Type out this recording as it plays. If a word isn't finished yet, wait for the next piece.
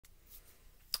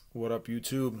What up,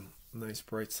 YouTube? Nice,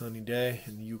 bright, sunny day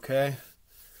in the UK. I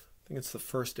think it's the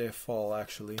first day of fall,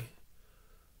 actually.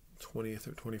 20th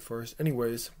or 21st.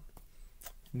 Anyways,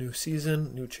 new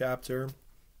season, new chapter.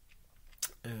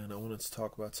 And I wanted to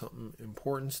talk about something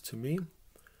important to me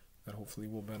that hopefully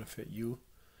will benefit you.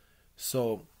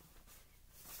 So,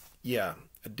 yeah,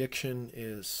 addiction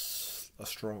is a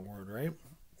strong word, right?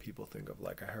 People think of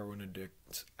like a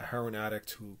heroin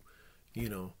addict who,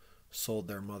 sold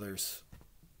their mother's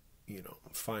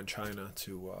fine china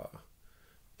to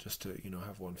just to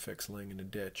have one fix laying in a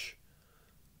ditch,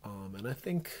 and I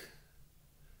think,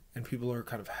 and people are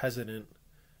kind of hesitant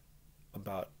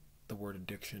about the word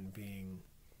addiction being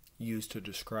used to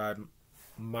describe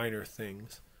minor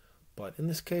things, but in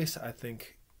this case I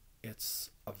think it's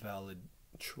a valid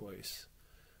choice,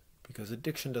 because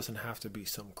addiction doesn't have to be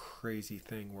some crazy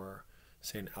thing where,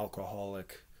 say, an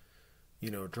alcoholic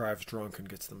drives drunk and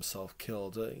gets themselves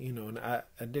killed.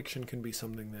 Addiction can be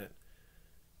something that,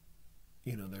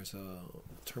 there's a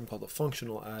term called a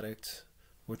functional addict,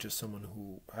 which is someone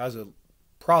who has a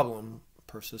problem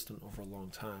persistent over a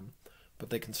long time, but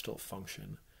they can still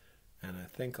function. And I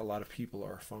think a lot of people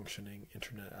are functioning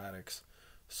internet addicts.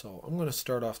 So I'm going to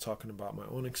start off talking about my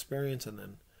own experience and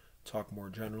then talk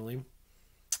more generally.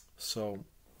 So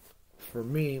for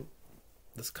me,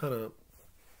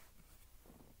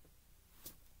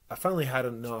 I finally had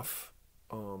enough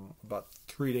about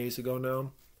 3 days ago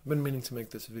now. I've been meaning to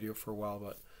make this video for a while,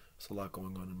 but there's a lot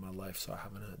going on in my life, so I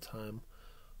haven't had time.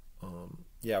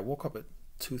 I woke up at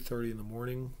 2:30 in the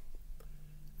morning,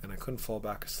 and I couldn't fall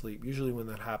back asleep. Usually when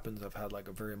that happens, I've had like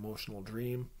a very emotional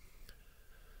dream,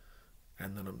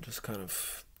 and then I'm just kind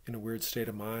of in a weird state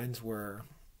of mind where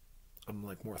I'm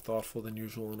like more thoughtful than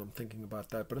usual, and I'm thinking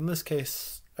about that. But in this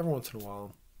case, every once in a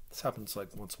while, this happens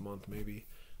like once a month maybe,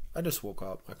 I just woke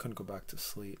up. I couldn't go back to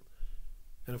sleep.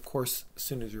 And of course, as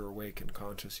soon as you're awake and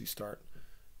conscious, you start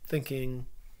thinking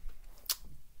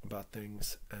about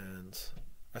things. And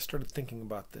I started thinking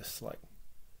about this like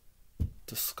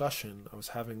discussion I was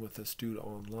having with this dude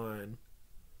online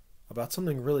about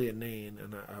something really inane.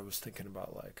 And I was thinking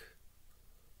about like,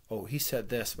 oh, he said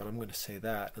this, but I'm going to say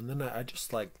that. And then I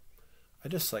just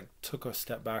took a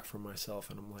step back from myself,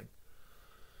 and I'm like,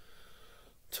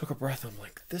 took a breath. I'm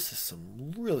like, this is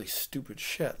some really stupid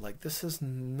shit. Like, this is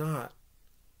not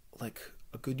like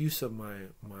a good use of my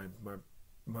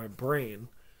brain.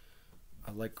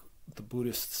 I like the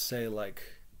Buddhists say, like,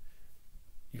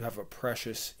 you have a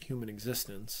precious human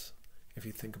existence. If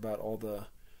you think about all the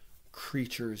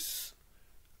creatures,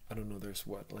 I don't know, there's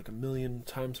like 1 million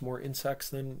times more insects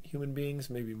than human beings,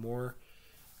 maybe more,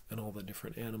 and all the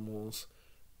different animals,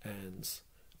 and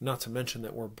not to mention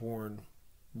that we're born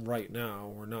right now.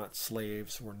 We're not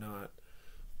slaves, we're not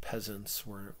peasants,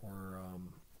 we're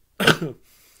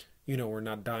we're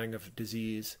not dying of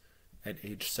disease at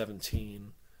age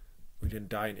 17. We didn't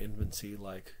die in infancy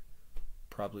like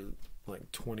probably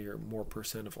like 20 or more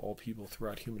percent of all people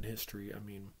throughout human history. I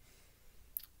mean,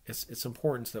 it's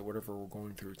important that whatever we're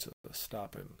going through to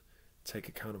stop and take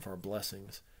account of our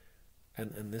blessings.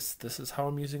 And this is how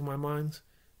I'm using my mind,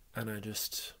 and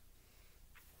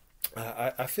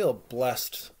I feel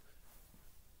blessed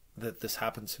that this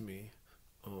happened to me.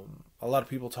 A lot of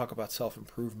people talk about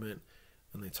self-improvement,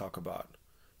 and they talk about,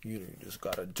 you just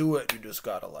gotta do it. You just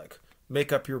gotta like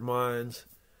make up your mind.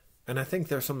 And I think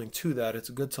there's something to that. It's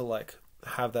good to like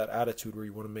have that attitude where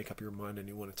you want to make up your mind and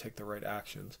you want to take the right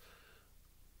actions.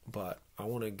 But I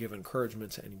want to give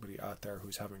encouragement to anybody out there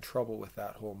who's having trouble with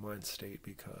that whole mind state,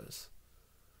 because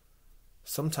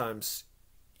sometimes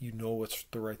you know what's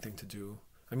the right thing to do.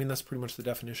 I mean, that's pretty much the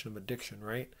definition of addiction,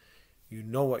 right? You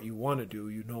know what you want to do,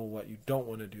 you know what you don't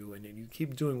want to do, and you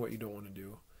keep doing what you don't want to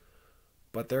do.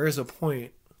 But there is a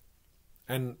point,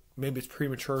 and maybe it's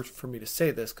premature for me to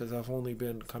say this because I've only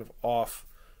been kind of off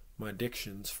my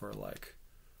addictions for like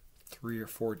 3 or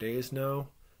 4 days now,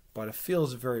 but it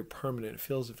feels very permanent. It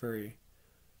feels very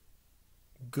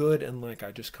good, and like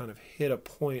I just kind of hit a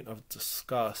point of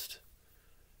disgust.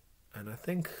 And I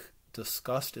think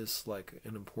disgust is like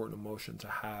an important emotion to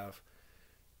have.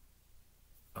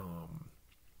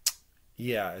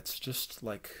 It's just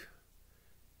like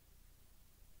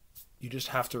you just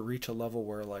have to reach a level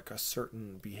where like a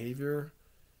certain behavior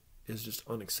is just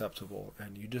unacceptable,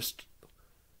 and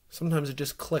sometimes it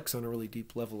just clicks on a really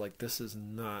deep level, like, this is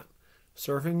not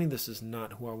serving me, this is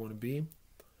not who I want to be.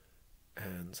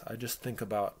 And I just think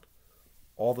about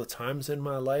all the times in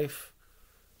my life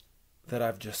that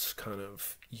I've just kind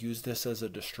of used this as a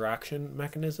distraction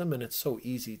mechanism, and it's so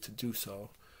easy to do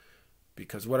so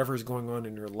because whatever's going on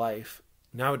in your life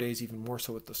nowadays, even more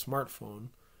so with the smartphone,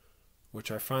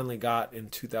 which I finally got in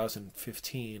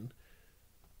 2015,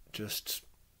 just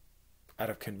out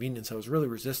of convenience. I was really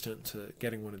resistant to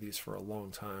getting one of these for a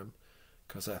long time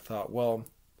because I thought, well,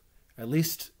 at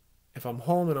least if I'm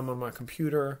home and I'm on my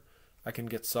computer, I can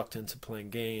get sucked into playing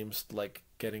games, like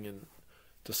getting in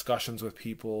discussions with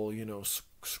people, you know,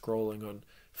 scrolling on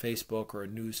Facebook or a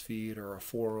news feed or a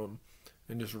forum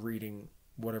and just reading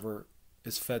whatever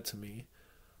is fed to me.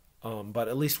 But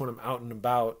at least when I'm out and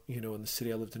about, you know, in the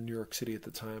city, I lived in New York City at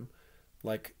the time,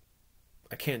 like,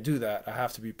 I can't do that. I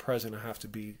have to be present. I have to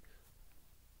be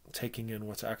taking in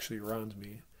what's actually around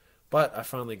me. But I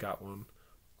finally got one.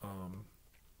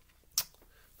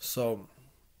 So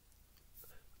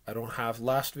I don't have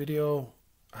last video.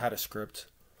 I had a script,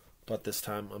 but this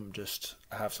time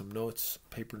I have some notes,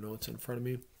 paper notes in front of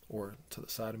me or to the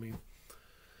side of me.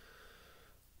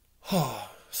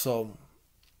 So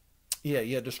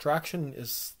yeah, distraction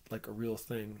is like a real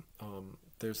thing.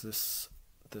 There's this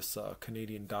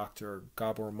Canadian doctor,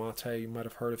 Gabor Mate, you might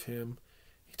have heard of him.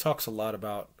 He talks a lot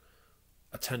about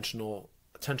attentional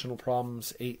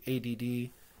problems, ADD,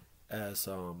 as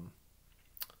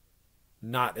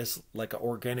not as like an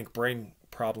organic brain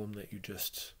problem that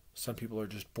some people are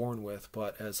just born with,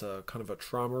 but as a kind of a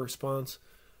trauma response,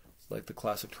 like the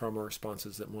classic trauma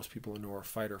responses that most people know are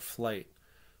fight or flight.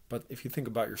 But if you think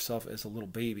about yourself as a little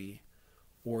baby,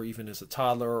 or even as a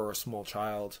toddler or a small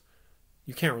child,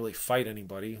 you can't really fight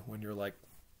anybody when you're like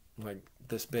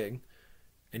this big,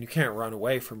 and you can't run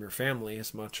away from your family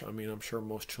as much. I mean, I'm sure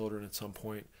most children at some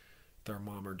point, their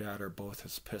mom or dad or both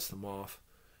has pissed them off,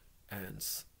 and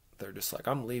they're just like,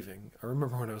 I'm leaving. I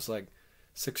remember when I was like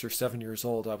 6 or 7 years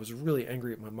old, I was really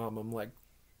angry at my mom. I'm like,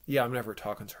 yeah, I'm never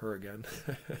talking to her again.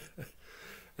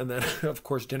 And then, of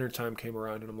course, dinner time came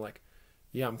around, and I'm like,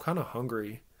 yeah, I'm kind of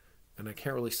hungry, and I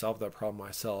can't really solve that problem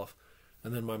myself.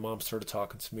 And then my mom started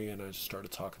talking to me, and I just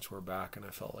started talking to her back, and I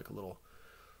felt like a little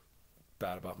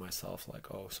bad about myself,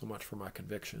 like, oh, so much for my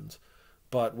convictions.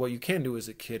 But what you can do as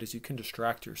a kid is you can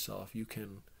distract yourself.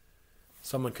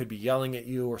 Someone could be yelling at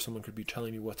you, or someone could be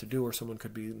telling you what to do, or someone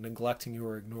could be neglecting you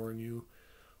or ignoring you.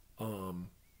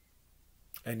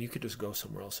 And you could just go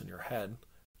somewhere else in your head,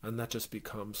 and that just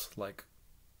becomes like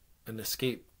an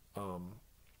escape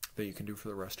that you can do for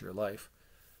the rest of your life.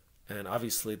 And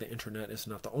obviously the internet is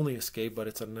not the only escape, but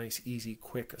it's a nice, easy,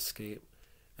 quick escape.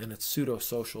 And it's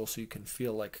pseudo-social, so you can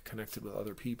feel like connected with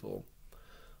other people.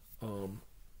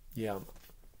 Yeah,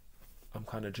 I'm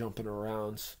kind of jumping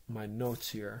around my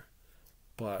notes here.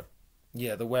 But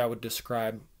yeah, the way I would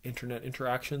describe internet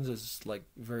interactions is like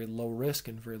very low risk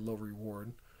and very low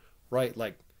reward, right?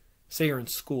 Like, say you're in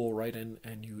school, right?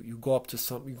 And you go up to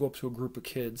a group of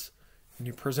kids and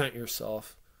you present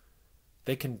yourself.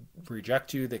 They can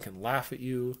reject you, they can laugh at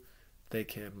you, they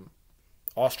can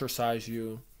ostracize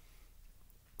you,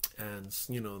 and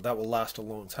you know that will last a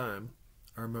long time.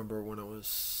 I remember when I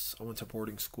went to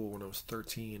boarding school when I was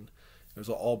 13. It was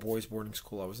an all boys boarding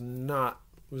school. It was not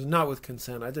with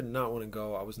consent. I did not want to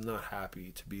go. I was not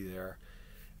happy to be there,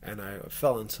 and I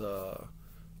fell into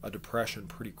a depression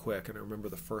pretty quick. And I remember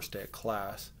the first day of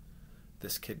class,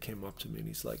 this kid came up to me and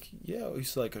he's like, yeah,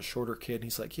 he's like a shorter kid. And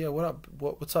he's like, yeah, what up?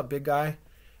 What's up, big guy?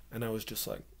 And I was just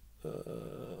like,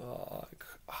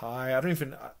 hi. I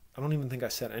don't even think I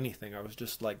said anything. I was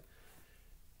just like,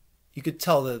 you could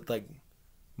tell that like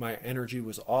my energy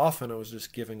was off, and I was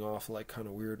just giving off like kind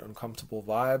of weird, uncomfortable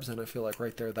vibes. And I feel like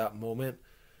right there, that moment,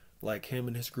 like him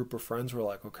and his group of friends were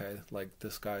like, okay, like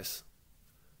this guy's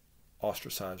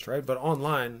ostracized, right? But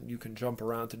online, you can jump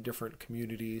around to different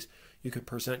communities. You could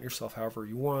present yourself however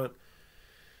you want,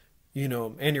 you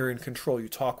know, and you're in control. You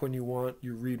talk when you want,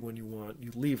 you read when you want,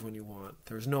 you leave when you want.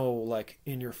 There's no like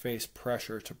in-your-face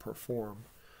pressure to perform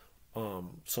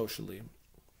socially,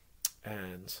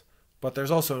 but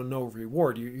there's also no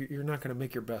reward. You're not going to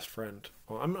make your best friend.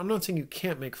 I'm not saying you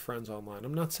can't make friends online.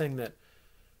 I'm not saying that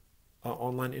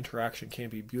online interaction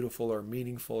can't be beautiful or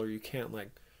meaningful, or you can't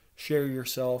like share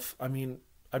yourself. I mean,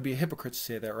 I'd be a hypocrite to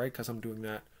say that, right? Because I'm doing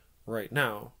that right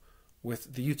now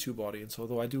with the YouTube audience.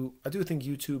 Although I do think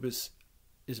YouTube is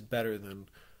better than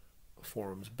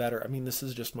forums. Better. I mean, this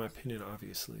is just my opinion,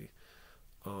 obviously.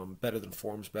 Better than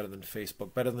forums, better than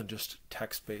Facebook, better than just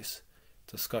text-based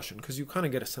discussion, because you kind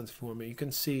of get a sense of who I'm. You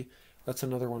can see that's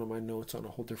another one of my notes on a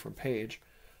whole different page,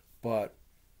 but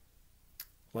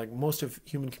like most of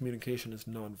human communication is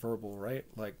nonverbal, right?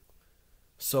 Like,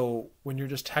 so when you're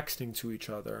just texting to each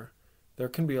other, there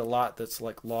can be a lot that's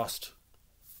like lost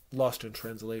in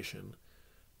translation.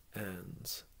 And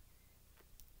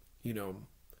you know,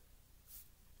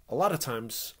 a lot of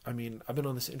times, I mean, I've been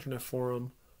on this internet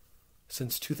forum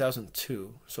since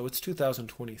 2002, so it's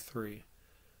 2023.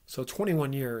 So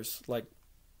 21 years, like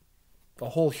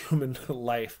the whole human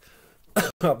life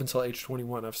up until age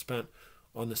 21, I've spent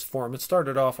on this forum. It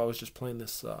started off, I was just playing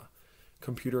this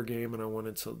computer game and I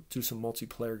wanted to do some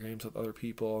multiplayer games with other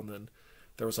people. And then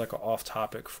there was like an off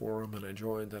topic forum and I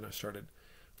joined and I started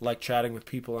like chatting with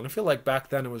people. And I feel like back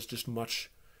then it was just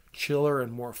much chiller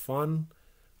and more fun.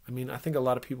 I mean, I think a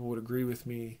lot of people would agree with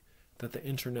me that the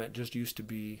internet just used to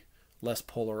be less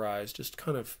polarized, just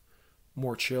kind of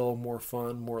more chill, more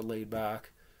fun, more laid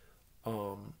back.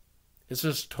 It's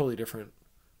just a totally different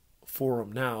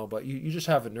forum now, but you just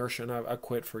have inertia. And I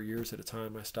quit for years at a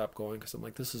time. I stopped going because I'm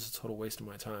like, this is a total waste of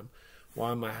my time.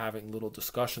 Why am I having little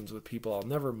discussions with people I'll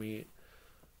never meet?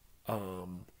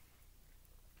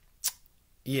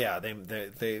 Yeah,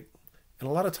 they and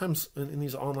a lot of times in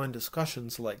these online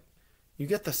discussions, like, you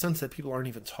get the sense that people aren't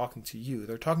even talking to you.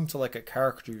 They're talking to like a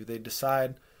caricature. They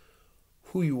decide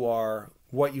who you are,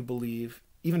 what you believe,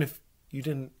 even if you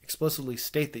didn't explicitly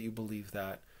state that you believe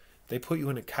that. They put you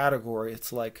in a category.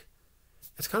 It's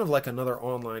kind of like another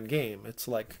online game. It's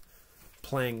like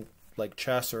playing like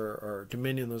chess or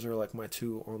Dominion. Those are like my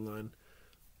two online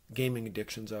gaming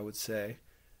addictions, I would say.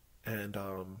 And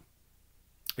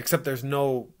except there's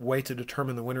no way to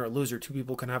determine the winner or loser. Two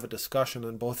people can have a discussion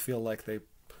and both feel like they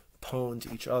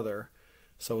pwned each other.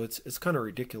 So it's kind of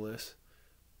ridiculous.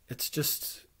 It's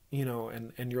just,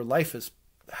 and your life is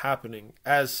happening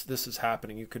as this is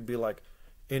happening. You could be like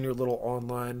in your little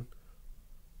online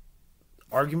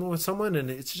argument with someone and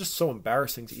it's just so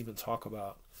embarrassing to even talk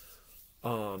about.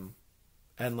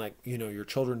 And like, your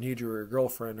children need you or your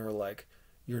girlfriend, or like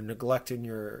you're neglecting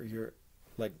your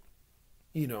like,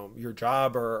 your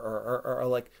job, or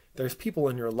like there's people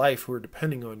in your life who are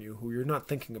depending on you who you're not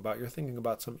thinking about. You're thinking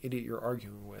about some idiot you're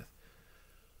arguing with.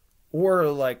 Or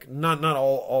like not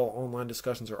all online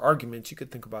discussions or arguments. You could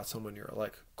think about someone you're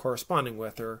like corresponding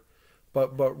with,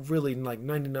 but really like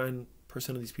 99%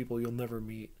 of these people you'll never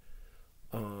meet.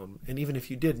 And even if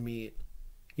you did meet,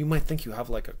 you might think you have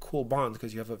like a cool bond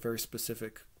because you have a very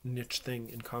specific niche thing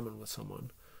in common with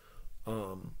someone.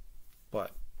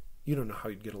 But you don't know how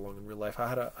you'd get along in real life. I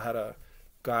had a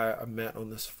guy I met on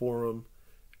this forum,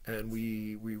 and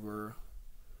we were,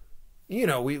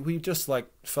 we just like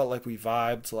felt like we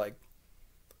vibed, like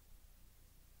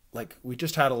we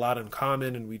just had a lot in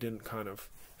common, and we didn't kind of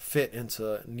fit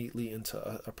neatly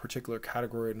into a particular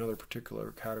category, another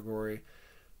particular category.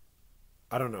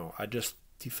 I don't know.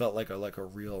 He felt like a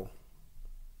real,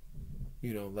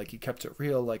 like he kept it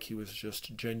real, like he was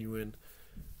just genuine.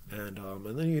 And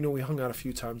then, we hung out a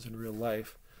few times in real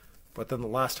life, but then the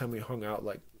last time we hung out,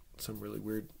 like some really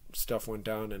weird stuff went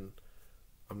down, and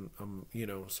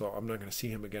so I'm not going to see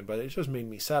him again, but it just made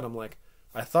me sad. I'm like,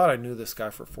 I thought I knew this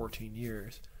guy for 14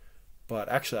 years, but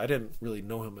actually I didn't really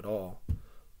know him at all.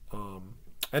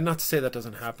 And not to say that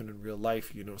doesn't happen in real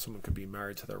life. Someone could be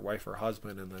married to their wife or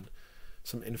husband, and then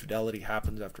some infidelity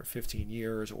happens after 15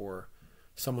 years, or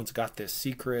someone's got this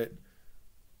secret,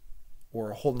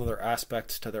 or a whole nother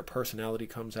aspect to their personality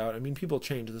comes out. I mean, people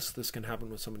change. This can happen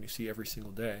with someone you see every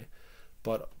single day.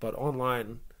 But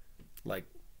online, like,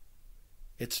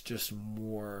 it's just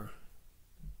more,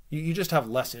 you just have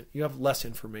less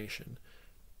information.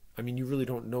 I mean, you really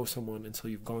don't know someone until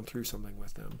you've gone through something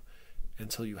with them,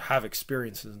 until you have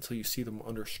experiences, until you see them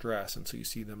under stress, until you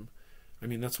see them. I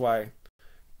mean, that's why,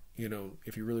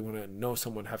 if you really want to know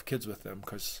someone, have kids with them,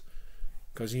 because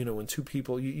when two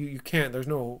people, you can't, there's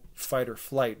no fight or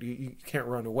flight. You can't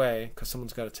run away because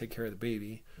someone's got to take care of the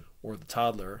baby or the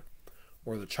toddler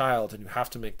or the child, and you have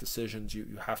to make decisions.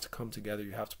 You have to come together.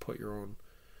 You have to put your own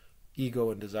ego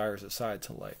and desires aside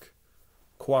to like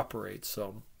cooperate.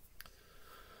 So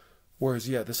whereas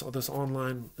this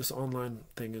online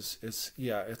thing is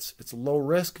it's low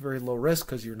risk, very low risk,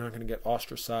 because you're not going to get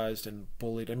ostracized and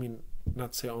bullied. I mean,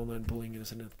 not to say online bullying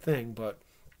isn't a thing, but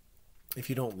if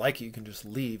you don't like it, you can just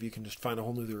leave. You can just find a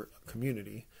whole nother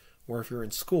community. Or if you're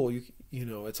in school,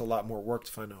 it's a lot more work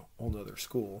to find a whole nother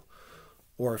school.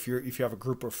 Or if you have a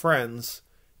group of friends,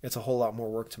 it's a whole lot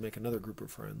more work to make another group of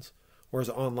friends. Whereas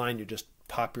online, you just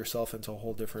pop yourself into a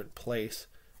whole different place.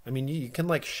 I mean, you can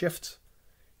like shift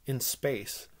in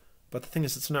space, but the thing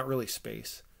is, it's not really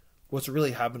space. What's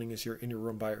really happening is you're in your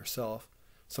room by yourself.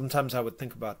 Sometimes I would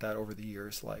think about that over the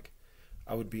years. Like,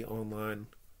 I would be online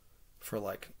for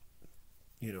like,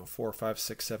 4, 5,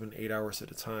 6, 7, 8 hours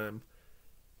at a time.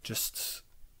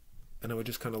 And I would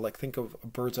just kind of like think of a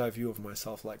bird's eye view of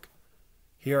myself. Like,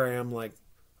 here I am, like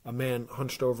a man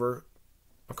hunched over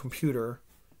a computer,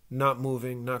 not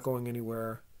moving, not going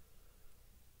anywhere,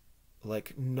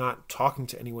 like not talking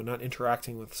to anyone, not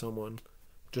interacting with someone,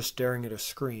 just staring at a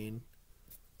screen.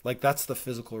 Like, that's the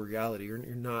physical reality. You're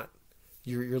not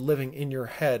you're living in your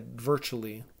head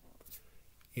virtually,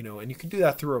 you know, and you can do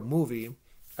that through a movie.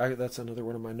 That's another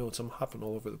one of my notes. I'm hopping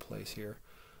all over the place here.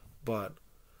 But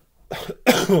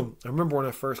I remember when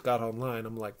I first got online,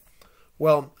 I'm like,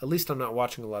 well, at least I'm not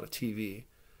watching a lot of TV.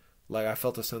 Like, I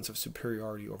felt a sense of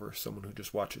superiority over someone who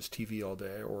just watches TV all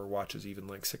day or watches even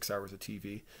like 6 hours of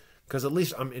TV, because at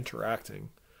least I'm interacting.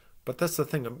 But that's the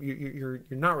thing. You're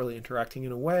not really interacting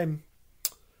in a way.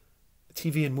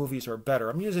 TV and movies are better.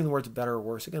 I'm using the words better or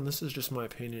worse. Again, this is just my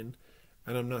opinion,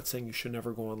 and I'm not saying you should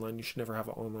never go online. You should never have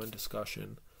an online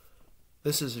discussion.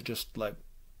 This is just like,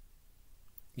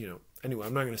 you know, anyway,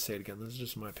 I'm not going to say it again. This is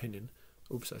just my opinion.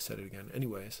 Oops, I said it again.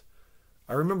 Anyways,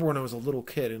 I remember when I was a little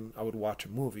kid and I would watch a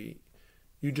movie.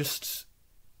 You're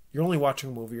only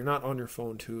watching a movie. You're not on your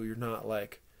phone too. You're not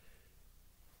like,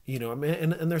 you know, I mean,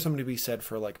 and there's something to be said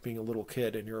for like being a little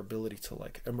kid and your ability to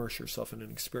like immerse yourself in an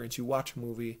experience. You watch a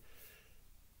movie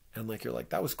and like you're like,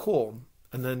 that was cool,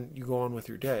 and then you go on with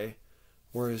your day.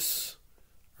 Whereas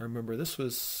I remember this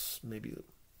was maybe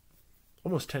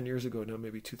almost 10 years ago now,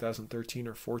 maybe 2013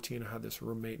 or 14. I had this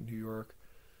roommate in New York,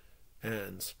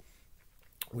 and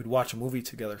we'd watch a movie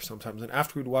together sometimes. And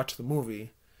after we'd watch the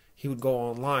movie, he would go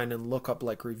online and look up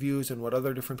like reviews and what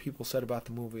other different people said about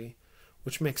the movie,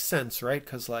 which makes sense, right?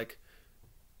 Because like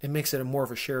it makes it a more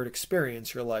of a shared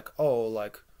experience. You're like, oh,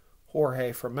 like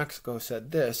Jorge from Mexico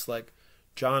said this, like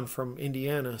John from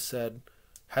Indiana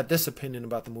had this opinion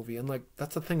about the movie. And like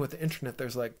that's the thing with the internet.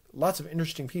 There's like lots of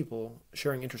interesting people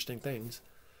sharing interesting things.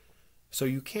 So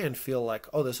you can feel like,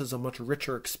 oh, this is a much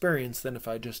richer experience than if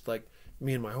I just like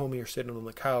me and my homie are sitting on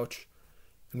the couch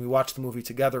and we watch the movie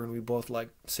together and we both like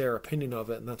say our opinion of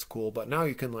it, and that's cool. But now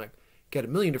you can like get a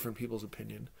million different people's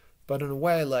opinion. But in a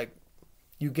way, like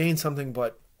you gain something,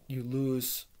 but you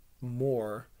lose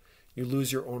more. You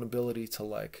lose your own ability to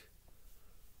like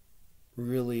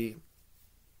really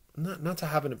not to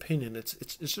have an opinion. It's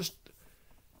just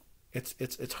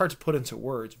it's hard to put into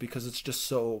words because it's just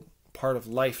so part of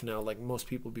life now. Like most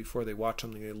people, before they watch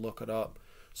something, they look it up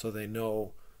so they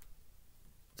know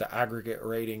the aggregate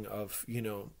rating of, you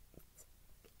know,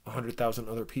 100,000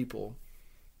 other people.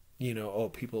 You know, oh,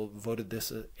 people voted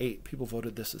this as 8, people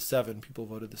voted this as 7, people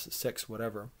voted this as 6,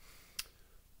 whatever.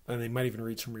 And they might even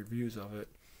read some reviews of it.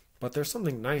 But there's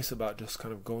something nice about just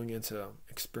kind of going into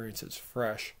experiences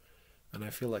fresh. And I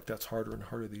feel like that's harder and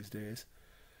harder these days.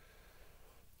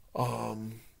 Oh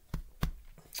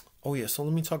yeah, so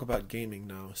let me talk about gaming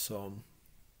now. So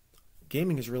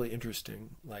gaming is really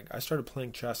interesting. Like I started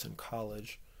playing chess in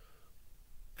college,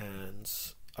 and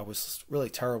I was really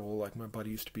terrible. Like my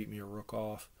buddy used to beat me a rook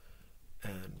off,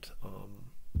 and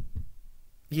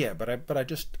yeah, but I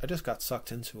just got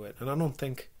sucked into it. And I don't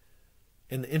think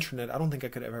in the internet, I don't think I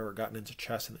could have ever gotten into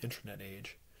chess in the internet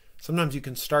age. Sometimes you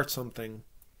can start something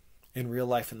in real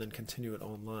life and then continue it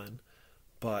online,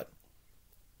 but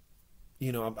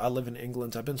you know, I live in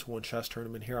England. I've been to one chess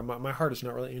tournament here. My heart is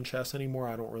not really in chess anymore.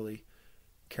 I don't really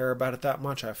care about it that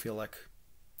much. I feel like,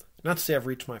 not to say I've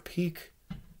reached my peak,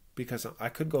 because I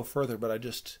could go further, but I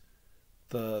just,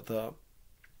 the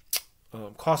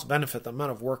cost benefit, the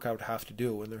amount of work I would have to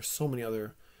do, and there's so many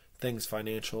other things,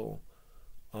 financial,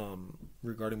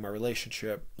 regarding my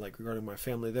relationship, like regarding my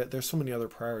family, there's so many other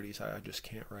priorities I just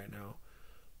can't right now.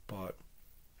 But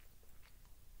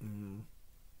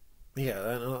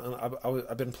yeah, and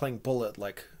I've been playing bullet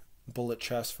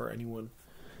chess for anyone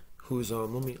who's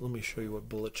let me show you what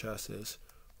bullet chess is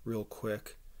real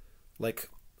quick. Like,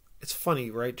 it's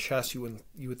funny, right? Chess, you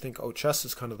would think, oh, chess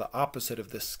is kind of the opposite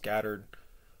of this scattered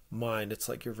mind. It's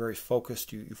like you're very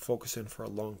focused. You focus in for a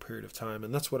long period of time,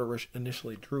 and that's what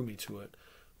initially drew me to it.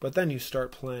 But then you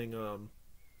start playing.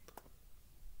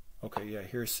 Okay, yeah.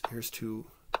 Here's two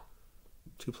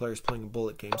players playing a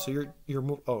bullet game. So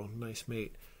oh, nice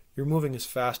mate. You're moving as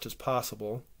fast as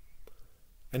possible,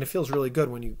 and it feels really good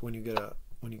when you get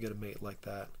a mate like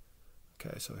that.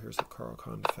 Okay, so here's the Carl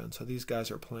Khan defense. So these guys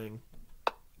are playing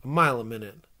a mile a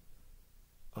minute.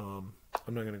 I'm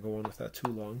not going to go on with that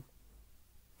too long.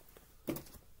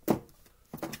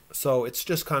 So it's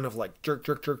just kind of like jerk,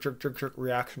 jerk, jerk, jerk, jerk, jerk,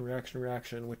 reaction, reaction,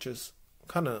 reaction, which is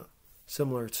kind of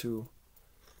similar to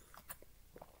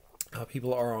how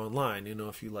people are online. You know,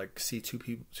 if you like see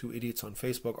two idiots on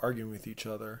Facebook arguing with each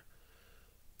other,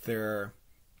 they're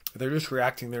just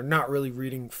reacting. They're not really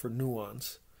reading for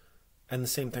nuance. And the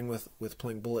same thing with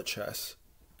playing bullet chess.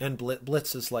 And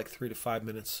blitz is like 3 to 5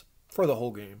 minutes for the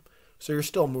whole game. So you're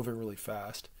still moving really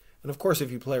fast. And of course, if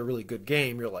you play a really good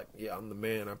game, you're like, yeah, I'm the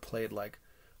man. I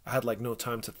had like no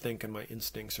time to think, and my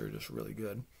instincts are just really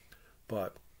good.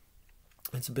 But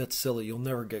it's a bit silly. You'll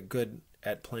never get good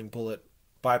at playing bullet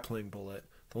by playing bullet.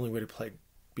 The only way to play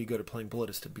be good at playing bullet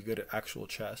is to be good at actual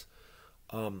chess.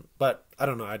 But I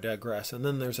don't know, I digress. And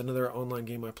then there's another online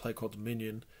game I play called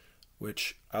Dominion,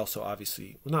 which I also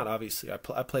obviously, well, not obviously, I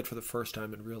played for the first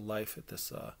time in real life at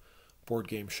this board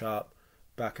game shop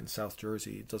back in South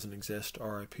Jersey. It doesn't exist,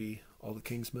 R.I.P. all the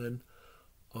Kingsmen.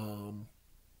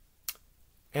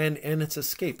 And it's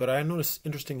escape, but I notice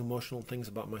interesting emotional things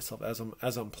about myself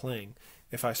as I'm playing.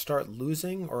 If I start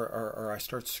losing or I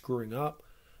start screwing up,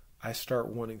 I start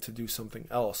wanting to do something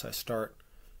else. I start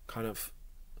kind of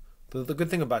the good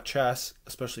thing about chess,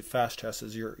 especially fast chess,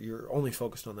 is you're only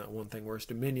focused on that one thing. Whereas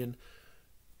Dominion,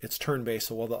 it's turn based,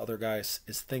 so while the other guy is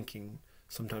thinking,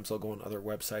 sometimes I'll go on other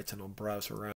websites and I'll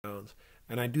browse around.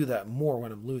 And I do that more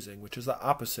when I'm losing, which is the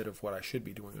opposite of what I should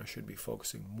be doing. I should be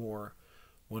focusing more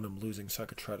when I'm losing so I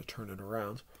could try to turn it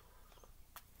around.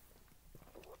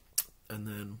 And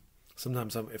then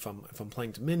sometimes if I'm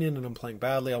playing Dominion and I'm playing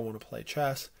badly, I want to play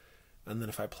chess. And then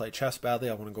if I play chess badly,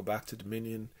 I want to go back to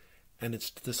Dominion. And it's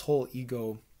this whole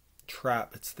ego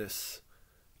trap. It's this,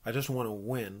 I just want to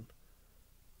win.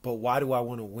 But why do I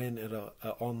want to win at an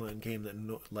online game that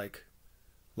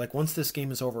like once this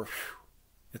game is over,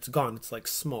 it's gone. It's like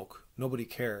smoke. Nobody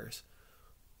cares.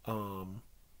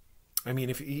 I mean,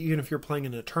 even if you're playing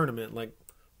in a tournament, like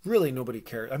really nobody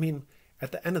cares. I mean,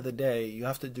 at the end of the day, you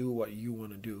have to do what you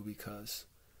want to do because,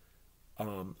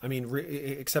 I mean,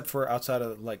 except for outside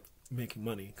of like making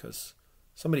money, because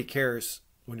somebody cares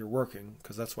when you're working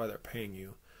because that's why they're paying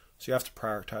you. So you have to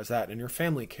prioritize that, and your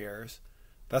family cares.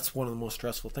 That's one of the most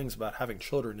stressful things about having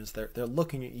children is they're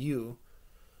looking at you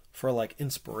for like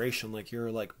inspiration, like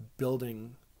you're like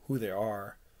building who they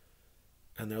are,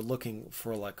 and they're looking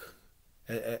for like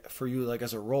for you like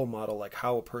as a role model, like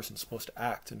how a person's supposed to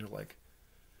act, and you're like,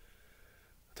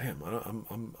 damn,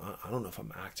 I don't know if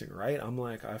I'm acting right. I'm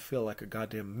like, I feel like a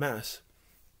goddamn mess.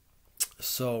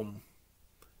 So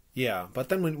yeah, but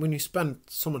then when you spend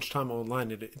so much time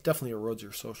online, it definitely erodes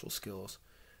your social skills,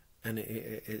 and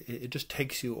it just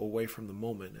takes you away from the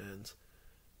moment. And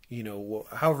you know,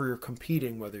 however you're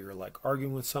competing, whether you're like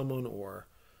arguing with someone or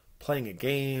playing a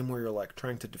game where you're like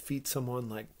trying to defeat someone,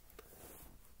 like,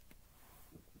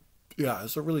 yeah,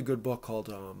 it's a really good book called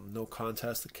No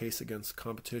Contest: The Case Against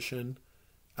Competition.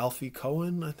 Alfie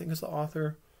Cohen, I think, is the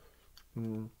author.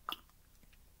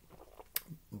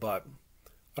 But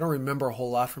I don't remember a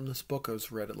whole lot from this book. I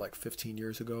read it like 15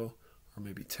 years ago, or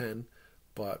maybe 10.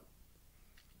 But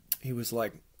he was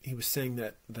saying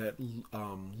that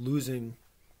losing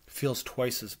feels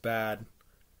twice as bad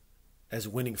as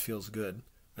winning feels good.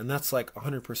 And that's like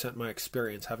 100% my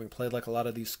experience, having played like a lot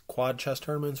of these quad chess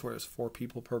tournaments where there's 4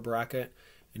 people per bracket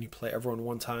and you play everyone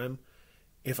one time.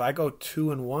 If I go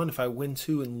 2-1, if I win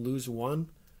 2 and lose 1,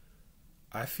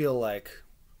 I feel like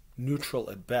neutral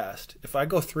at best. If I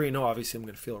go 3-0, obviously I'm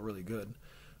going to feel really good.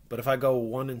 But if I go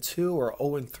 1-2 or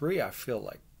 0-3, I feel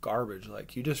like garbage.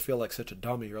 Like, you just feel like such a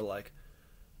dummy. You're like,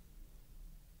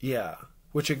 yeah.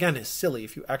 Which again is silly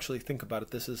if you actually think about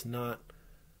it. This is not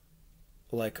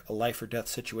like a life or death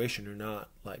situation. You're not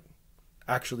like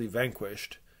actually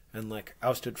vanquished and like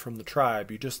ousted from the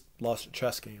tribe. You just lost a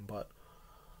chess game, but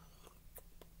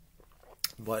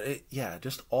yeah,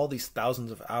 just all these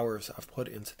thousands of hours I've put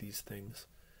into these things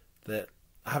that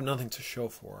I have nothing to show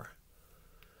for.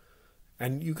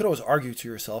 And you could always argue to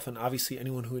yourself, and obviously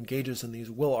anyone who engages in these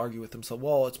will argue with themselves,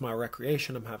 well, it's my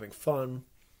recreation, I'm having fun.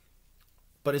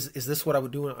 But is this what I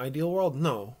would do in an ideal world?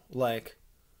 No. Like,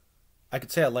 I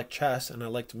could say I like chess and I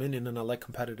like Dominion and I like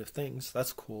competitive things.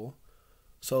 That's cool.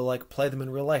 So like play them in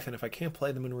real life. And if I can't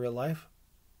play them in real life,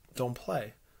 don't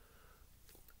play.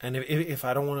 And if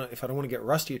I don't want to get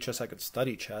rusty at chess, I could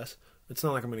study chess. It's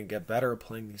not like I'm going to get better at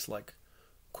playing these like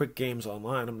quick games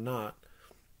online. I'm not.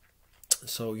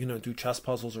 So, you know, do chess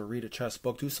puzzles or read a chess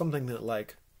book. Do something that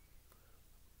like,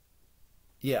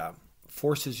 yeah,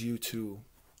 forces you to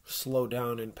slow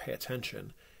down and pay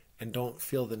attention and don't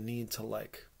feel the need to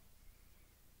like,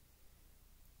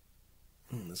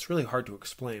 it's really hard to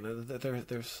explain.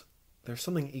 There's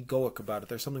something egoic about it.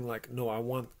 There's something like, no, I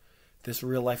want this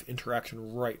real life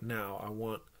interaction right now. I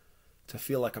want to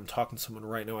feel like I'm talking to someone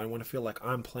right now. I want to feel like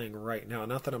I'm playing right now.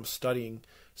 Not that I'm studying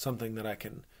something that I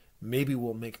can maybe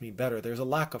will make me better. There's a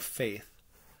lack of faith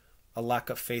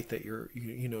that you're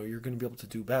going to be able to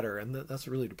do better, and that's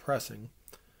really depressing.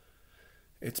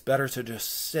 It's better to just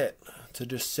sit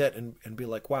and be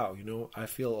like, wow, you know, I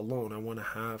feel alone.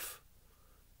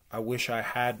 I wish I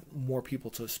had more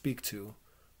people to speak to,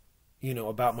 you know,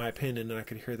 about my opinion, and I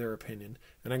could hear their opinion.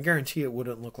 And I guarantee it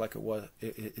wouldn't look like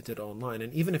it did online.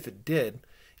 And even if it did,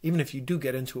 even if you do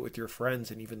get into it with your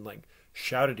friends and even like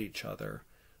shout at each other,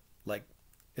 like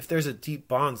if there's a deep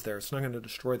bonds there, it's not going to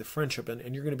destroy the friendship,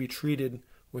 and you're going to be treated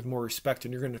with more respect,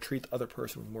 and you're going to treat the other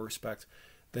person with more respect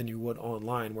than you would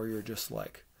online, where you're just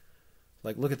like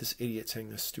look at this idiot saying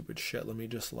this stupid shit. Let me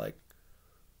just like,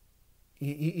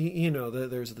 you know,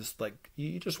 there's this like,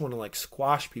 you just want to like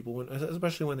squash people,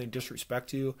 especially when they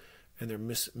disrespect you and they're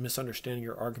misunderstanding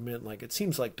your argument. Like, it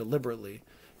seems like deliberately,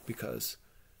 because,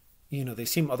 you know, they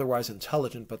seem otherwise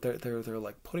intelligent, but they're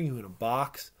like putting you in a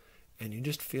box, and you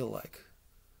just feel like,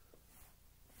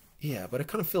 yeah, but it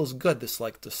kind of feels good, this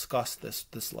like disgust,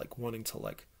 this like wanting to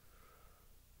like,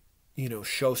 you know,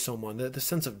 show someone the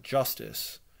sense of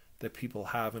justice that people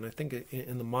have. And I think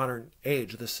in the modern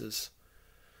age, this is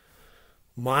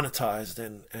monetized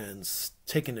and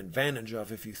taken advantage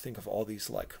of. If you think of all these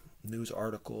like news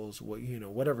articles, what, you know,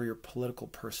 whatever your political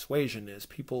persuasion is,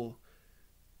 people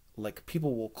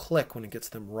will click when it gets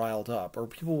them riled up, or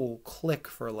people will click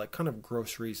for like kind of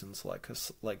gross reasons, like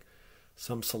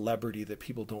some celebrity that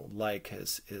people don't like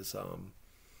is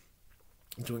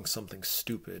doing something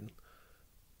stupid,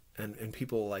 and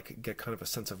people like get kind of a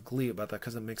sense of glee about that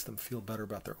because it makes them feel better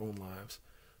about their own lives.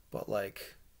 But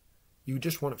like, you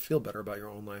just want to feel better about your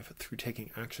own life through taking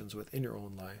actions within your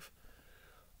own life.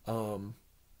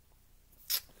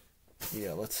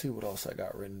 Yeah, let's see what else I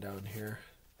got written down here.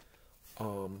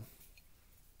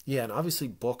 Yeah, and obviously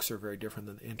books are very different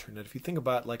than the internet. If you think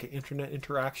about like an internet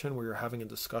interaction where you're having a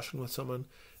discussion with someone,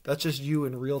 that's just you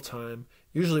in real time,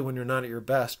 usually when you're not at your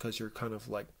best, because you're kind of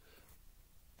like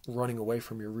running away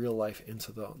from your real life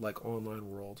into the like online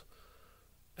world.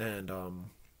 And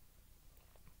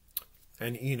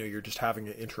you know, you're just having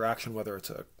an interaction, whether it's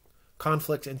a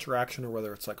conflict interaction or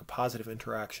whether it's like a positive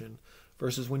interaction,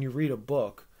 versus when you read a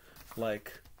book,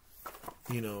 like,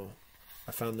 you know,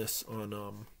 I found this on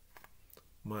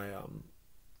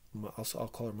I'll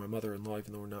call her my mother-in-law,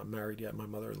 even though we're not married yet. My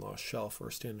mother-in-law's shelf. We're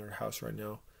staying in her house right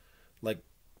now. Like,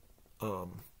 I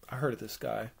heard of this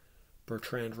guy,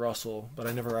 Bertrand Russell, but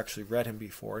I never actually read him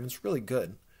before, and it's really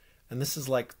good. And this is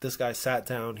like, this guy sat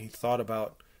down, he thought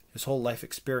about his whole life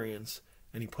experience,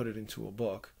 and he put it into a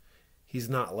book. He's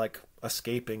not like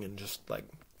escaping and just like,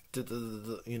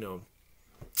 you know.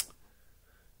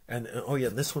 And oh yeah,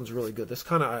 this one's really good. This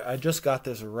kind of, I just got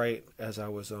this right as I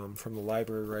was from the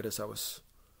library, right as I was,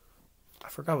 I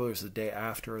forgot whether it was the day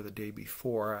after or the day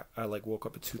before. I like woke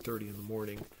up at 2:30 in the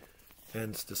morning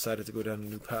and decided to go down a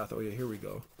new path. Oh yeah, here we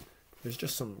go. There's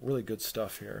just some really good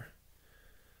stuff here.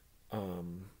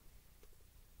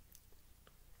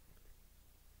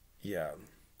 Yeah,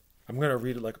 I'm going to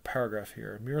read it like a paragraph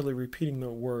here. Merely repeating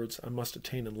the words, I must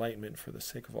attain enlightenment for the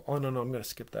sake of all. Oh, no, I'm going to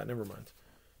skip that. Never mind.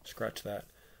 Scratch that.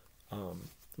 Let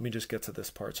me just get to this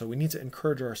part. So we need to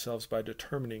encourage ourselves by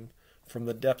determining from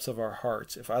the depths of our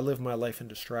hearts, if I live my life in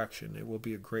distraction, it will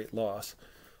be a great loss.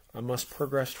 I must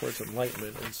progress towards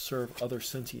enlightenment and serve other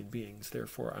sentient beings.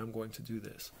 Therefore, I'm going to do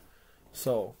this.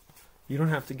 So you don't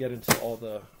have to get into all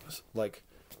the like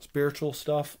spiritual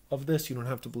stuff of this. You don't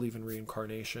have to believe in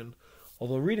reincarnation.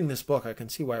 Although reading this book, I can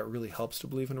see why it really helps to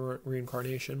believe in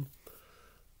reincarnation.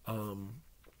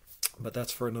 But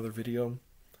that's for another video.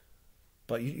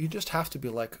 But you just have to be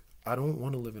like, I don't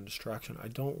want to live in distraction. I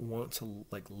don't want to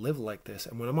like live like this.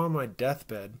 And when I'm on my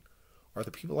deathbed, are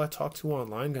the people I talk to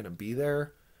online going to be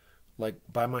there, like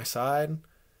by my side?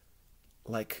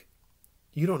 Like,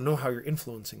 you don't know how you're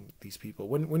influencing these people.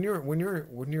 When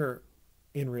you're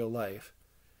in real life,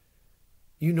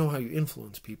 you know how you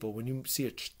influence people. When you see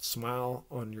a smile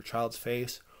on your child's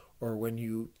face, or when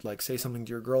you like say something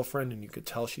to your girlfriend and you could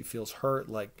tell she feels hurt,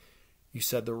 like you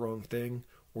said the wrong thing,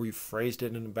 or you phrased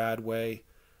it in a bad way,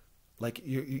 like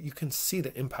you can see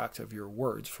the impact of your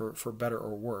words for better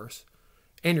or worse,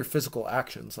 and your physical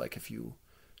actions. Like if you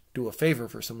do a favor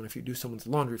for someone, if you do someone's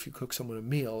laundry, if you cook someone a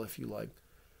meal, if you like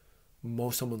mow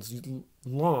someone's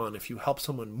lawn, if you help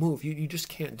someone move, you just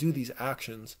can't do these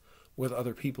actions with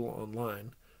other people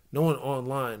online. No one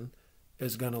online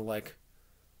is gonna like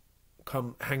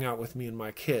come hang out with me and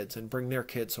my kids and bring their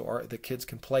kids so the kids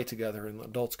can play together and the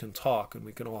adults can talk and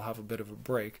we can all have a bit of a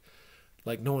break.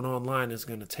 Like, no one online is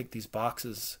going to take these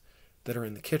boxes that are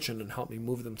in the kitchen and help me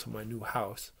move them to my new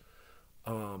house.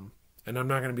 And I'm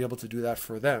not going to be able to do that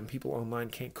for them. People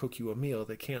online can't cook you a meal.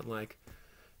 They can't, like,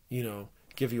 you know,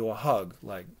 give you a hug.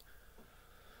 Like,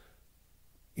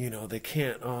 you know, they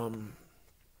can't,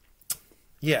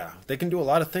 yeah, they can do a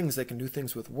lot of things. They can do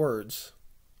things with words.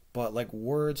 But, like,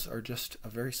 words are just a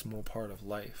very small part of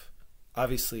life.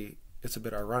 Obviously, it's a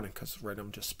bit ironic because, right,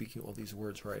 I'm just speaking all these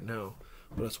words right now.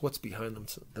 But it's what's behind them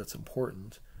that's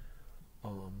important.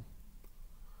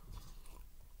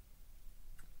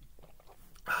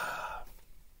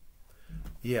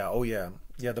 Yeah, oh yeah.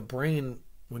 Yeah, the brain,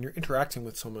 when you're interacting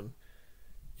with someone,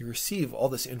 you receive all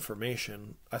this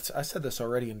information. I said this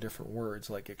already in different words,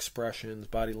 like expressions,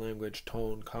 body language,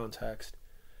 tone, context.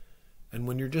 And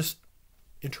when you're just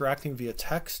interacting via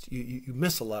text, you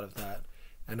miss a lot of that.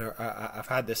 And I've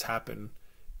had this happen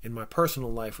in my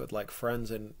personal life with like friends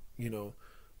and,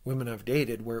 women I've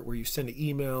dated where you send an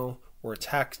email or a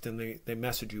text and they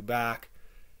message you back,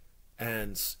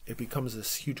 and it becomes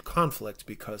this huge conflict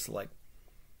because like,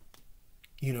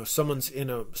 someone's in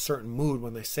a certain mood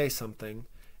when they say something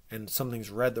and something's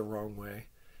read the wrong way.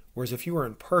 Whereas if you were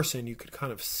in person, you could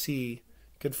kind of see,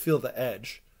 you could feel the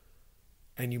edge,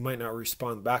 and you might not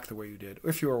respond back the way you did.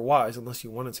 If you were wise, unless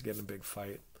you wanted to get in a big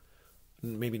fight.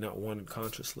 Maybe not wanted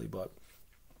consciously, but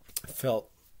I felt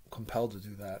compelled to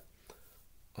do that.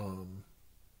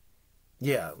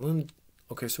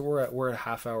 Okay, so we're at a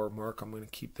half-hour mark. I'm going to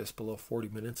keep this below 40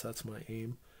 minutes. That's my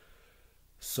aim.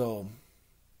 So,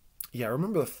 yeah, I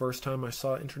remember the first time I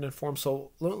saw internet forums.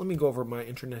 So let me go over my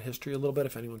internet history a little bit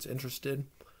if anyone's interested.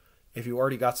 If you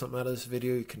already got something out of this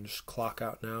video, you can just clock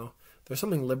out now. There's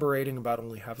something liberating about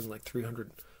only having like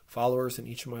 300 followers and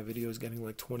each of my videos getting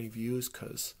like 20 views,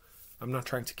 because I'm not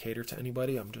trying to cater to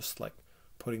anybody. I'm just like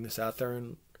putting this out there,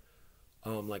 and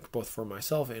like both for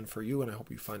myself and for you, and I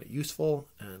hope you find it useful.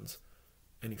 And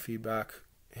any feedback,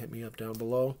 hit me up down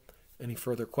below. Any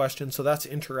further questions? So that's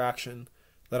interaction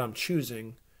that I'm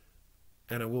choosing,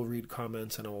 and I will read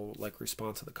comments and I will like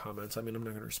respond to the comments. I mean, I'm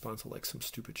not going to respond to like some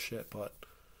stupid shit, but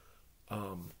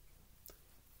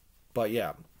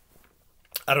yeah,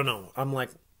 I don't know. I'm like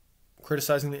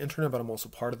criticizing the internet, but I'm also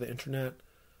part of the internet.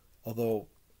 Although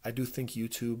I do think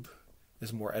YouTube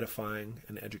is more edifying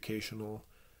and educational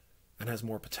and has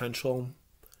more potential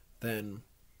than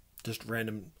just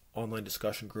random online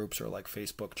discussion groups or like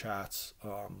Facebook chats,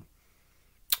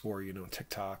 or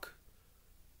TikTok,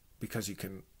 because you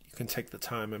can take the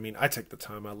time. I mean, I take the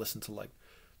time. I listen to like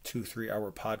 2-3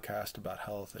 hour podcast about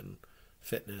health and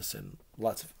fitness and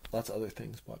lots of other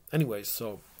things. But anyways,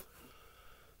 so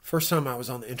first time I was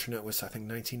on the internet was I think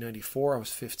 1994. I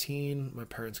was 15. My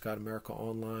parents got America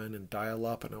Online and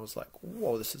dial-up, and I was like,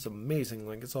 whoa, this is amazing.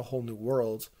 Like, it's a whole new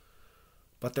world.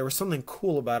 But there was something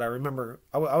cool about it. I remember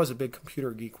I was a big computer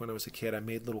geek when I was a kid. I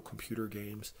made little computer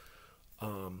games.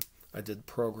 I did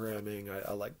programming.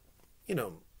 I like,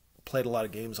 played a lot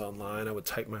of games online. I would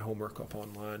type my homework up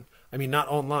online. I mean, not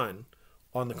online,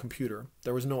 on the computer.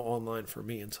 There was no online for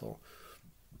me until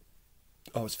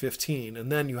I was 15.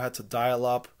 And then you had to dial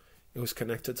up. It was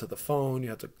connected to the phone. You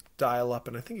had to dial up.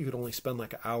 And I think you could only spend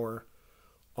like an hour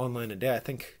online a day. I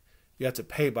think you had to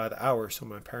pay by the hour. So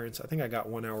my parents, I think I got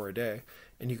 1 hour a day.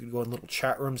 And you could go in little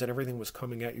chat rooms and everything was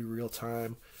coming at you real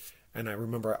time. And I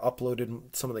remember I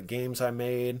uploaded some of the games I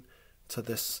made to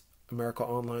this America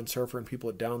Online server, and people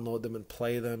would download them and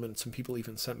play them. And some people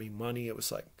even sent me money. It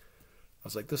was like, I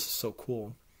was like, this is so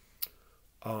cool.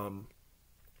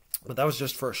 But that was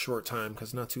just for a short time,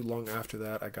 because not too long after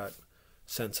that, I got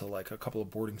sent to like a couple of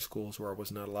boarding schools where I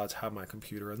was not allowed to have my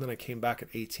computer. And then I came back at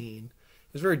 18.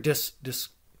 It was very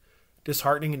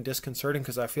disheartening and disconcerting,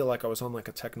 because I feel like I was on like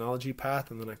a technology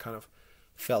path, and then I kind of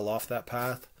fell off that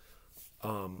path.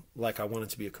 Like I wanted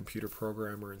to be a computer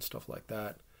programmer and stuff like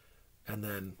that. And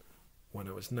then when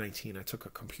I was 19, I took a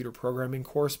computer programming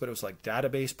course, but it was like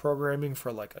database programming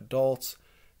for like adults.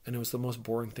 And it was the most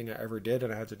boring thing I ever did.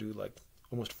 And I had to do like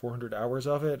almost 400 hours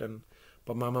of it.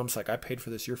 But my mom's like, I paid for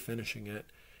this, you're finishing it.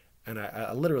 And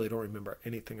I literally don't remember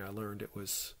anything I learned. It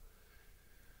was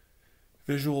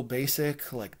Visual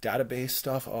Basic, like database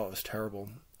stuff. Oh, it was terrible.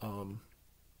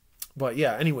 But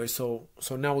yeah, anyway, so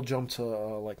now we'll jump to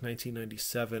like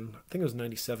 1997. I think it was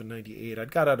 97, 98.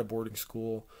 I'd got out of boarding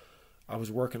school. I was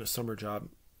working a summer job.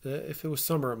 If it was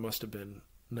summer, it must have been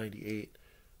 98.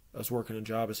 I was working a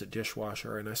job as a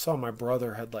dishwasher, and I saw my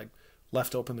brother had like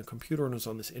left open the computer and was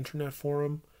on this internet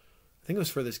forum. I think it was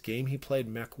for this game he played,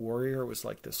 Mech Warrior. It was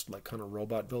like this like kind of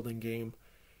robot building game.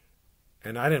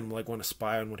 And I didn't like want to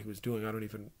spy on what he was doing. I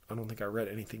don't think I read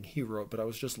anything he wrote, but I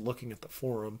was just looking at the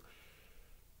forum.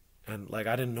 And like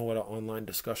I didn't know what an online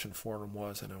discussion forum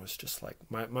was, and I was just like,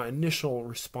 my initial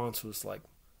response was like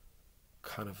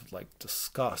kind of like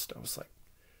disgust. I was like,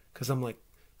 because I'm like,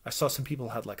 I saw some people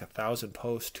had like 1,000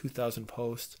 posts, 2,000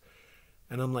 posts,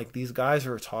 and I'm like, these guys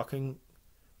are talking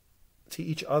to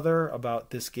each other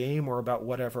about this game or about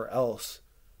whatever else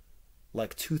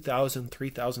like 2,000,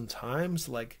 3,000 times.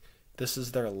 Like, this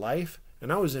is their life.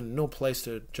 And I was in no place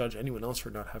to judge anyone else for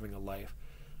not having a life.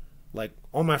 Like,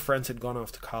 all my friends had gone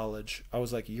off to college. I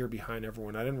was like a year behind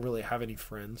everyone. I didn't really have any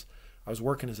friends. I was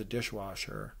working as a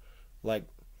dishwasher. Like,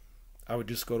 I would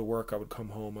just go to work. I would come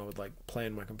home. I would like play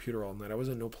on my computer all night. I was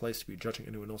in no place to be judging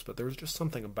anyone else, but there was just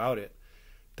something about it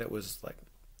that was like,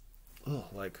 oh,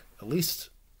 like at least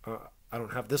I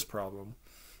don't have this problem.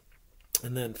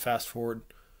 And then fast forward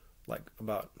like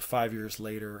about 5 years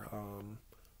later,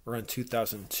 around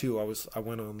 2002, I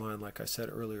went online, like I said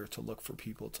earlier, to look for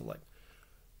people to like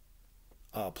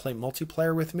play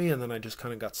multiplayer with me, and then I just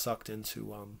kind of got sucked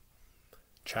into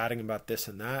chatting about this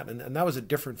and that, and that was a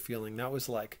different feeling. That was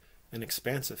like an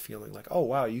expansive feeling, like, oh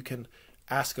wow, you can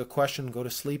ask a question, go to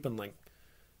sleep, and like,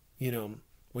 you know,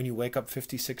 when you wake up,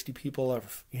 50, 60 people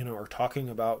are talking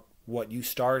about what you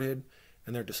started,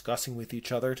 and they're discussing with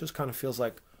each other. It just kind of feels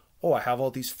like, oh, I have all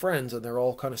these friends, and they're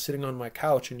all kind of sitting on my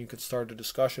couch, and you could start a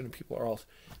discussion, and people are all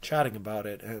chatting about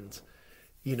it, and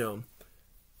you know,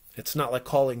 it's not like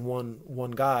calling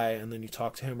one guy and then you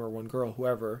talk to him, or one girl,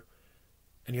 whoever,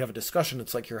 and you have a discussion.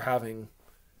 It's like you're having,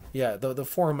 yeah, the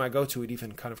forum I go to, it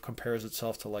even kind of compares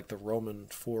itself to like the Roman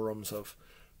forums of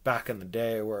back in the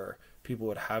day, where people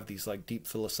would have these like deep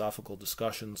philosophical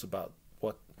discussions about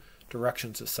what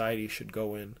direction society should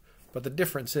go in. But the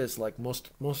difference is, like,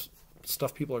 most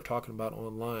stuff people are talking about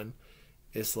online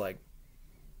is like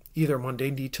either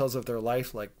mundane details of their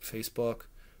life, like Facebook,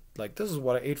 like, this is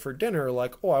what I ate for dinner,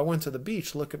 like, oh, I went to the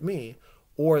beach, look at me.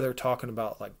 Or they're talking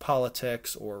about like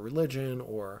politics or religion,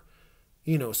 or,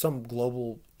 you know, some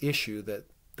global issue that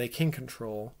they can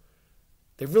control.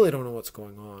 They really don't know what's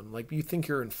going on. Like, you think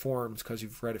you're informed because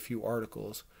you've read a few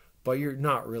articles, but you're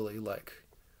not really. Like,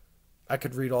 I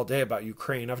could read all day about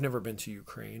Ukraine. I've never been to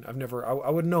Ukraine. I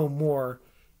would know more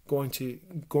going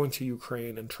to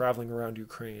Ukraine and traveling around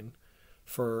Ukraine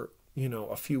for, you know,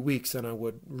 a few weeks than I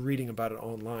would reading about it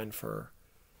online for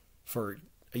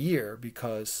a year,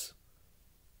 because,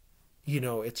 you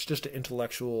know, it's just an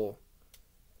intellectual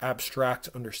abstract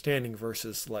understanding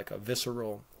versus like a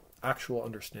visceral actual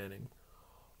understanding.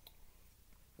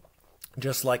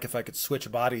 Just like if I could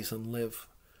switch bodies and live,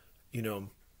 you know,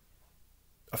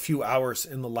 a few hours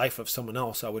in the life of someone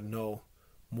else, I would know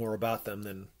more about them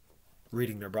than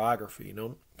reading their biography, you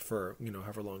know, for, you know,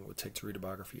 however long it would take to read a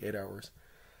biography, 8 hours.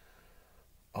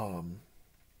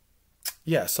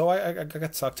 Yeah, so I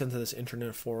got sucked into this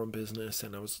internet forum business,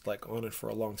 and I was like on it for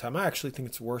a long time. I actually think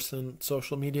it's worse than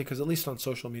social media, because at least on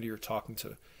social media you're talking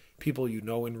to people you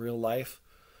know in real life,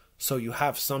 so you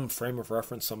have some frame of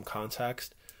reference, some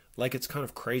context. Like, it's kind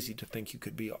of crazy to think you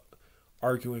could be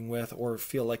arguing with or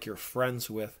feel like you're friends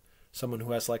with someone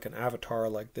who has like an avatar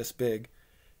like this big,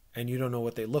 and you don't know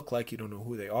what they look like, you don't know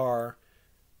who they are,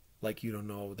 like, you don't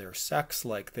know their sex,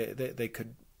 like they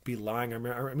could be lying. I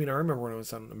mean, I remember when I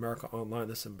was on America Online,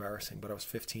 this is embarrassing, but I was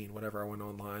 15, whatever, I went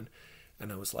online,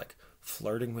 and I was like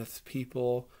flirting with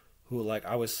people who, like,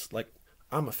 I was like,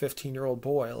 I'm a 15-year-old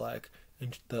boy, like,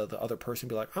 and the other person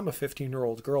be like, I'm a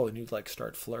 15-year-old girl, and you'd like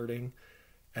start flirting,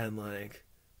 and like,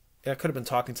 I could have been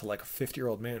talking to like a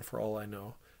 50-year-old man for all I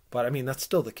know. But I mean, that's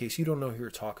still the case. You don't know who you're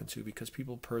talking to, because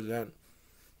people present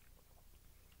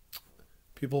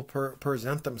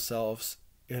themselves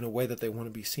in a way that they want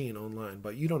to be seen online,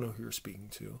 but you don't know who you're speaking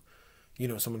to. You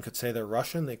know, someone could say they're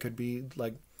Russian, they could be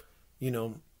like, you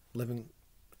know, living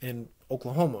in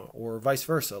Oklahoma, or vice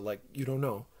versa. Like, you don't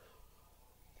know.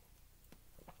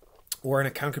 Or an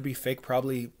account could be fake.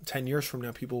 Probably 10 years from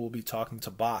now, people will be talking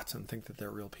to bots and think that they're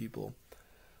real people.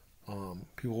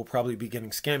 People will probably be getting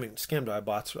scammed by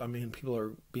bots. I mean, people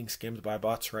are being scammed by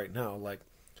bots right now. Like,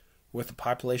 with the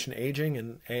population aging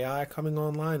and AI coming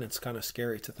online, it's kind of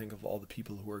scary to think of all the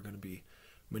people who are going to be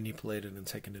manipulated and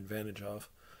taken advantage of.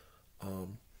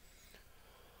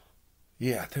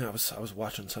 Yeah, I think I was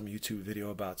watching some YouTube video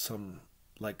about some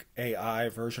like AI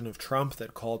version of Trump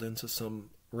that called into some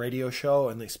radio show,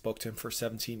 and they spoke to him for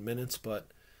 17 minutes, but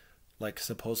like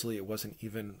supposedly it wasn't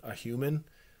even a human.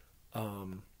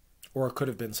 Or it could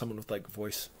have been someone with like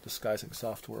voice disguising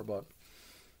software. But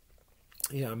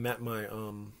yeah, I met my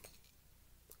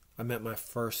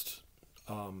first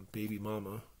baby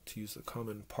mama, to use the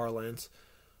common parlance.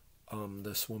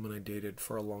 This woman I dated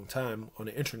for a long time on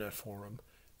an internet forum.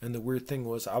 And the weird thing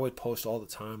was, I would post all the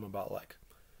time about, like,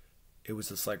 it was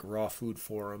this like raw food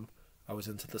forum. I was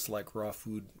into this like raw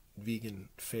food vegan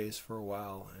phase for a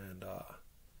while, and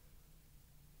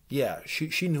yeah,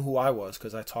 she knew who I was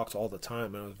because I talked all the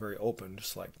time and I was very open,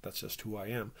 just like, that's just who I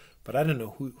am. But I didn't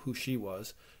know who she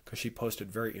was, because she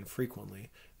posted very infrequently.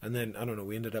 And then, I don't know,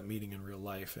 we ended up meeting in real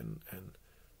life, and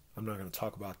I'm not going to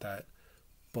talk about that.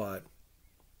 But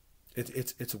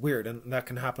it's weird, and that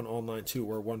can happen online too,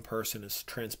 where one person is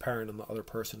transparent and the other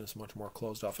person is much more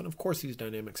closed off. And of course these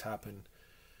dynamics happen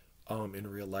in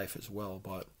real life as well.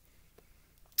 But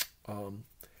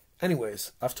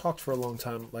anyways, I've talked for a long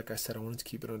time. Like I said, I wanted to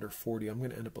keep it under 40. I'm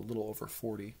going to end up a little over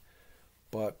 40.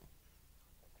 But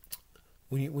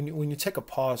when you take a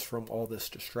pause from all this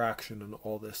distraction and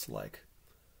all this like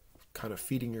kind of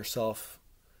feeding yourself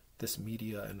this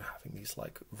media and having these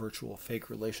like virtual fake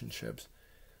relationships,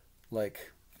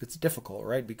 like it's difficult,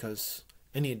 right? Because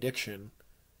any addiction,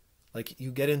 like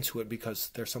you get into it because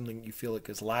there's something you feel like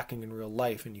is lacking in real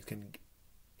life, and you can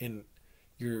in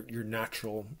your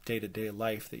natural day-to-day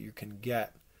life that you can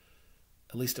get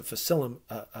at least a facilime.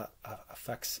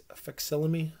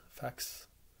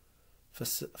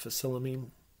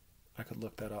 I could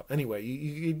look that up. Anyway,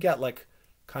 you'd get like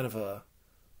kind of a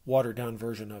watered down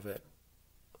version of it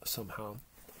somehow.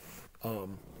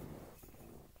 And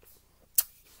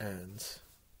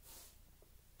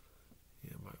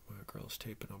yeah, my girl's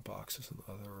taping up boxes in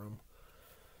the other room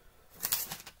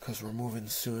because we're moving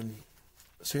soon.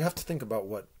 So you have to think about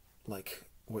what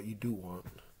you do want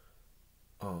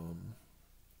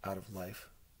out of life.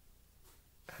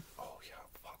 And oh yeah,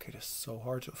 fuck, it is so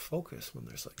hard to focus when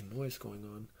there's like noise going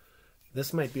on.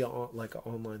 This might be like an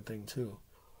online thing too.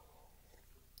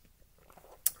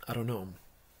 I don't know.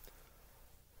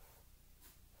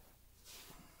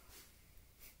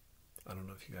 I don't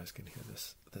know if you guys can hear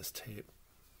this tape.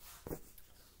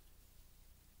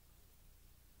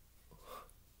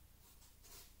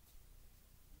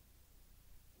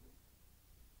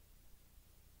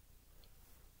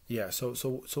 Yeah, so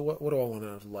what do I want out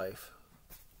of life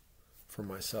for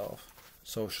myself?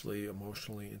 Socially,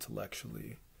 emotionally,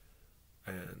 intellectually,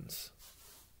 and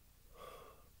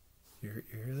you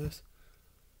hear this?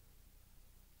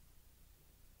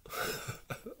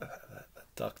 that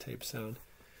duct tape sound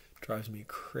drives me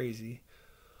crazy.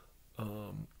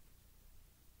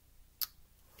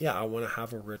 Yeah, I want to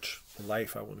have a rich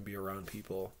life. I want to be around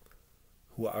people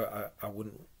who I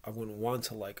wouldn't want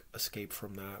to like escape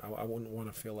from that. I wouldn't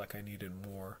want to feel like I needed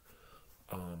more.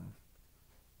 And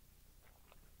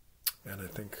I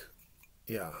think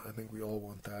we all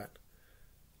want that.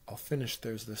 I'll finish.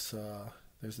 There's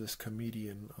this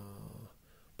comedian,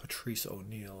 Patrice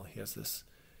O'Neill. He has this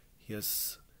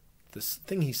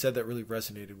thing he said that really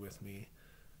resonated with me.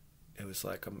 It was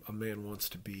like a man wants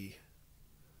to be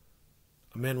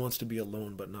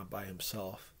alone but not by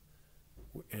himself.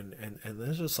 And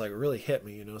this just like really hit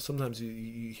me, you know. Sometimes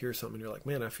you hear something and you're like,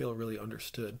 man, I feel really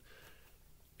understood.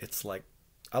 It's like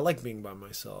I like being by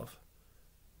myself.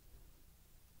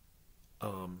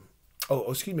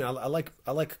 Excuse me. I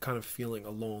like kind of feeling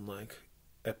alone, like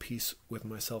at peace with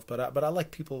myself. But I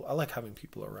like people. I like having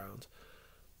people around.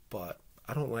 But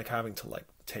I don't like having to like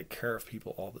take care of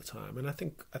people all the time. And I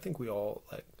think we all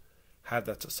like have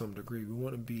that to some degree.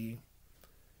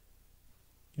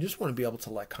 You just want to be able to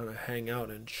like kind of hang out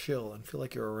and chill and feel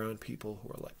like you're around people who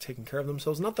are like taking care of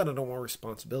themselves. Not that I don't want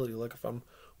responsibility. Like if I'm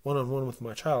one-on-one with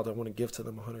my child, I want to give to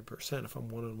them 100%. If I'm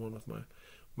one-on-one with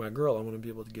my girl, I want to be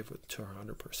able to give it to her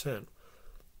 100%.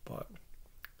 But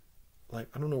like,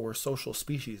 I don't know, we're a social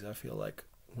species. I feel like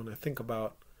when I think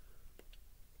about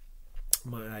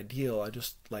my ideal, I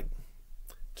just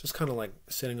kind of like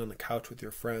sitting on the couch with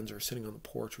your friends or sitting on the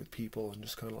porch with people and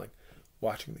just kind of like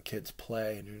watching the kids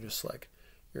play, and you're just like,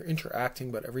 you're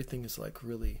interacting, but everything is like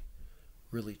really,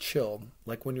 really chill.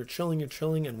 Like when you're chilling,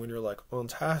 and when you're like on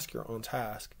task, you're on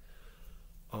task.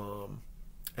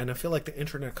 And I feel like the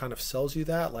internet kind of sells you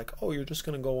that, like, oh, you're just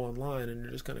going to go online and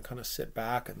you're just going to kind of sit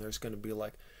back, and there's going to be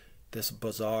like this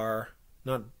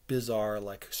not bizarre,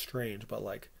 like strange, but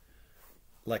like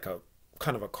a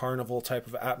kind of a carnival type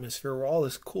of atmosphere where all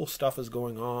this cool stuff is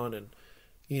going on, and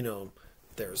you know,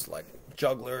 there's like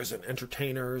jugglers and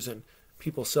entertainers and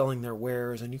people selling their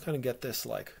wares, and you kind of get this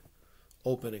like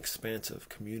open, expansive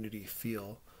community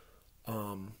feel,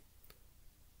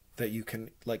 that you can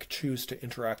like choose to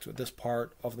interact with this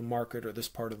part of the market or this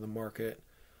part of the market,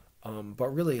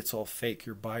 but really it's all fake.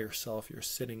 You're by yourself, you're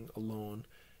sitting alone,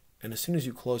 and as soon as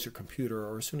you close your computer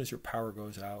or as soon as your power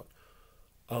goes out,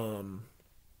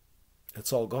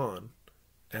 it's all gone,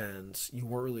 and you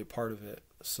weren't really a part of it.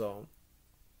 So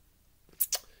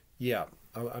yeah,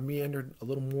 I meandered a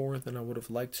little more than I would have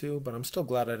liked to, but I'm still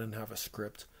glad I didn't have a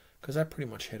script because I pretty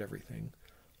much hit everything.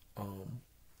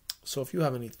 So if you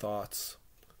have any thoughts,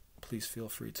 please feel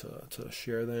free to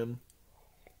share them.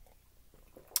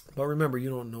 But remember, you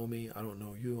don't know me. I don't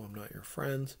know you. I'm not your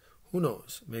friend. Who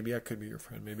knows? Maybe I could be your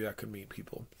friend. Maybe I could meet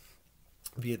people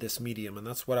via this medium. And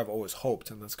that's what I've always hoped.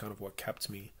 And that's kind of what kept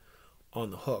me on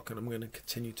the hook. And I'm going to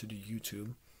continue to do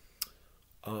YouTube.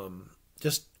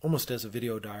 Just almost as a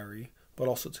video diary, but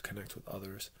also to connect with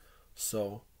others.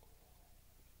 So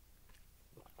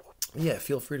yeah,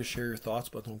 feel free to share your thoughts,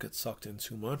 but don't get sucked in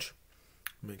too much.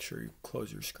 Make sure you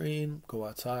close your screen, go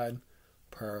outside,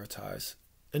 prioritize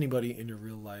anybody in your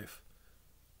real life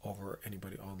over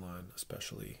anybody online,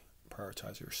 especially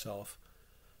prioritize yourself,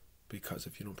 because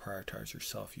if you don't prioritize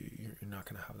yourself, you're not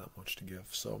going to have that much to give.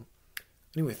 So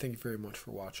anyway, thank you very much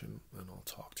for watching, and I'll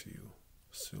talk to you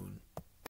soon.